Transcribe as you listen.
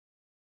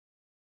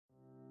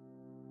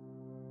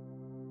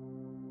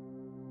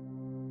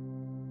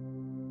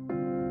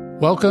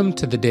Welcome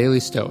to the Daily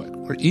Stoic,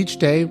 where each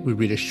day we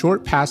read a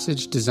short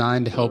passage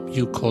designed to help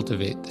you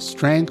cultivate the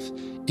strength,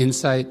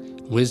 insight,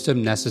 and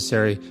wisdom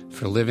necessary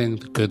for living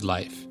the good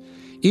life.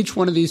 Each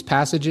one of these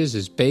passages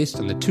is based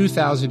on the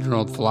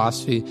 2,000-year-old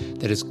philosophy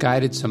that has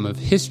guided some of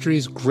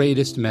history's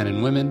greatest men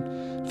and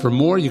women. For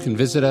more, you can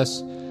visit us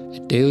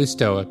at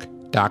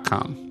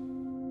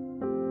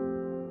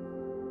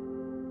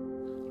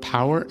dailystoic.com.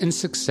 Power and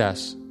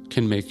success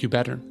can make you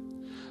better.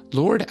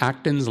 Lord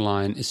Acton's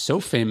line is so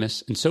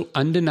famous and so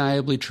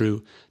undeniably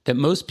true that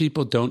most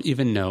people don't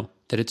even know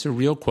that it's a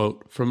real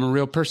quote from a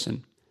real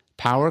person.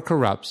 Power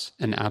corrupts,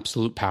 and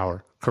absolute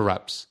power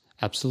corrupts.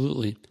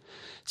 Absolutely.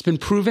 It's been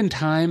proven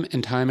time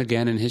and time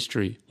again in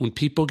history. When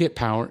people get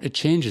power, it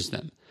changes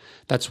them.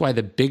 That's why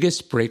the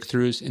biggest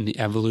breakthroughs in the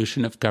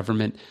evolution of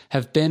government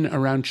have been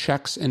around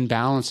checks and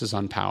balances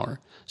on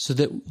power, so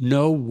that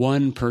no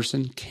one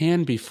person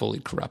can be fully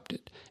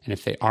corrupted. And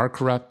if they are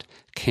corrupt,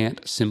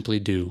 can't simply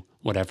do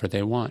whatever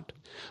they want.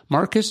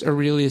 Marcus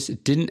Aurelius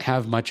didn't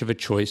have much of a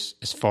choice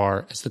as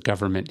far as the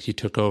government he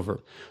took over.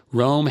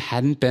 Rome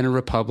hadn't been a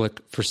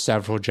republic for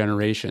several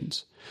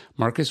generations.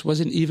 Marcus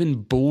wasn't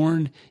even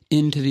born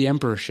into the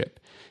emperorship.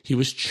 He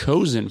was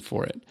chosen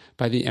for it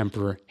by the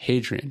emperor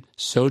Hadrian.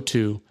 So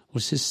too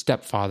was his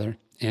stepfather,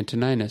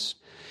 Antoninus.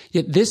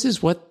 Yet this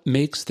is what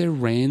makes their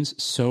reigns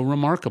so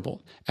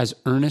remarkable. As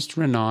Ernest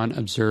Renan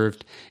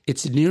observed,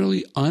 it's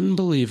nearly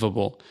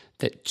unbelievable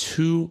that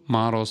two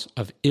models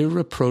of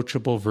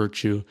irreproachable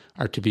virtue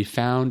are to be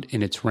found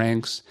in its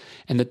ranks,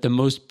 and that the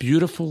most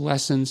beautiful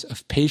lessons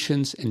of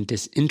patience and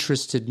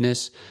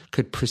disinterestedness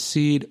could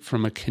proceed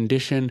from a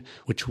condition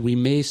which we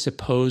may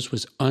suppose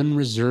was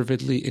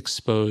unreservedly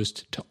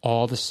exposed to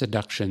all the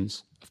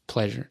seductions of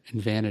pleasure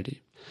and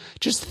vanity.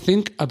 Just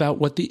think about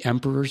what the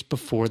emperors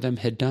before them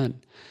had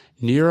done.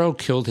 Nero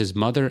killed his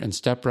mother and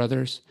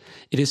stepbrothers.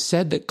 It is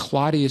said that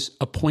Claudius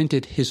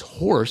appointed his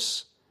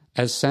horse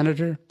as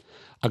senator.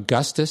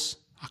 Augustus,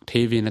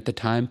 Octavian at the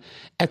time,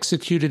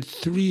 executed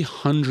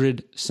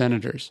 300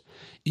 senators.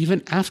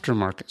 Even after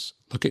Marcus,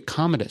 look at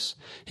Commodus.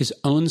 His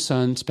own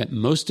son spent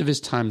most of his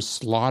time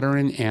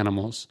slaughtering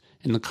animals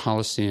in the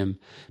Colosseum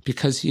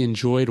because he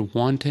enjoyed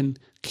wanton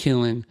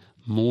killing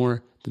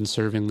more than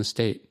serving the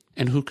state.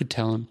 And who could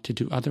tell him to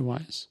do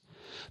otherwise?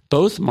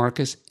 Both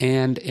Marcus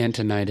and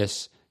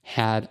Antoninus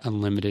had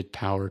unlimited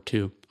power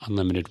too.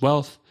 Unlimited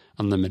wealth,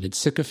 unlimited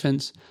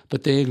sycophants,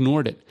 but they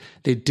ignored it.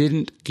 They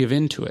didn't give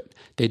in to it.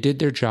 They did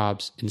their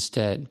jobs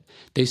instead.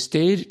 They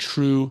stayed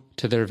true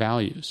to their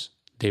values.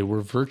 They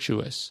were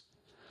virtuous.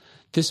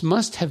 This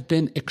must have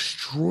been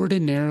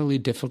extraordinarily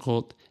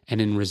difficult,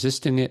 and in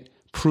resisting it,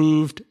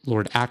 proved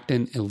Lord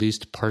Acton at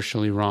least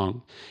partially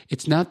wrong.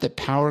 It's not that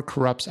power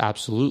corrupts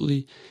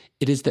absolutely.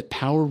 It is that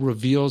power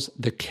reveals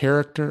the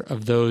character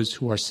of those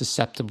who are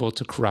susceptible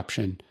to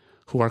corruption,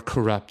 who are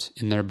corrupt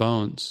in their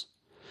bones.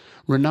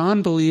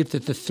 Renan believed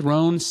that the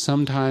throne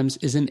sometimes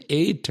is an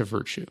aid to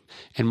virtue,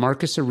 and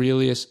Marcus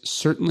Aurelius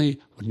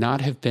certainly would not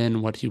have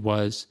been what he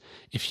was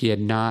if he had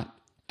not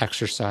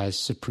exercised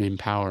supreme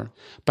power.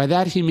 By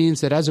that he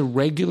means that as a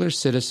regular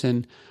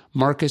citizen,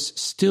 Marcus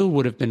still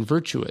would have been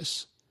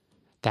virtuous.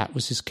 That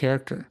was his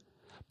character.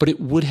 But it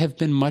would have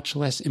been much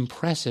less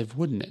impressive,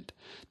 wouldn't it?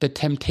 The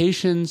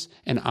temptations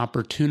and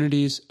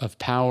opportunities of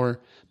power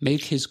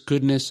make his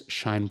goodness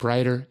shine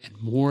brighter and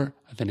more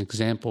of an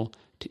example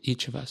to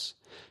each of us.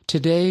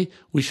 Today,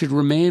 we should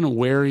remain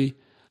wary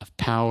of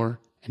power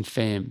and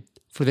fame,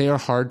 for they are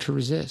hard to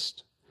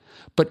resist.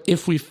 But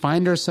if we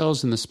find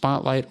ourselves in the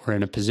spotlight or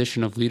in a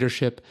position of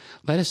leadership,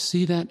 let us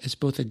see that as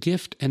both a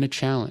gift and a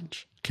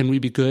challenge. Can we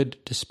be good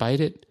despite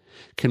it?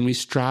 Can we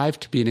strive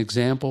to be an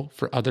example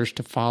for others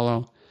to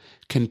follow?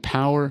 Can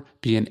power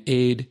be an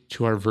aid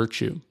to our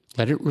virtue?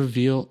 Let it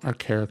reveal our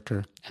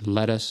character and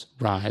let us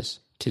rise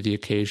to the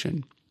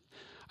occasion.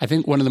 I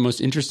think one of the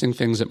most interesting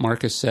things that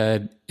Marcus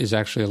said is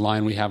actually a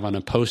line we have on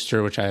a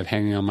poster, which I have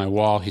hanging on my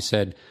wall. He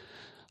said,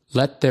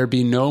 "Let there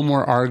be no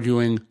more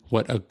arguing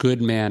what a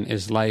good man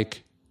is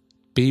like,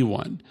 be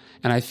one."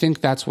 And I think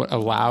that's what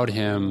allowed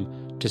him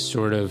to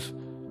sort of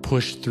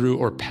push through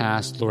or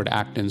past Lord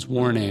Acton's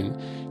warning.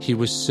 He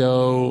was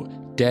so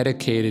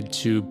dedicated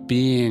to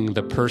being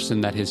the person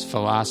that his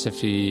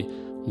philosophy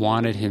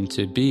wanted him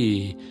to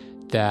be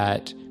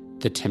that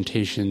the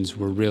temptations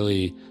were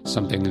really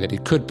something that he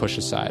could push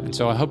aside. And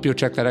so I hope you'll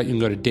check that out. You can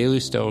go to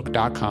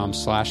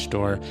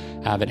dailystoic.com/store.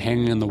 I have it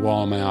hanging in the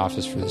wall in my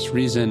office for this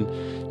reason.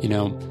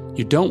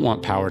 You don't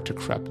want power to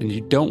corrupt, and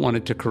you don't want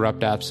it to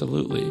corrupt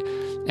absolutely.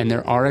 And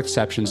there are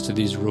exceptions to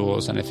these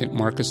rules, and I think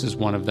Marcus is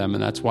one of them,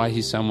 and that's why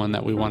he's someone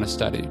that we want to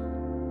study.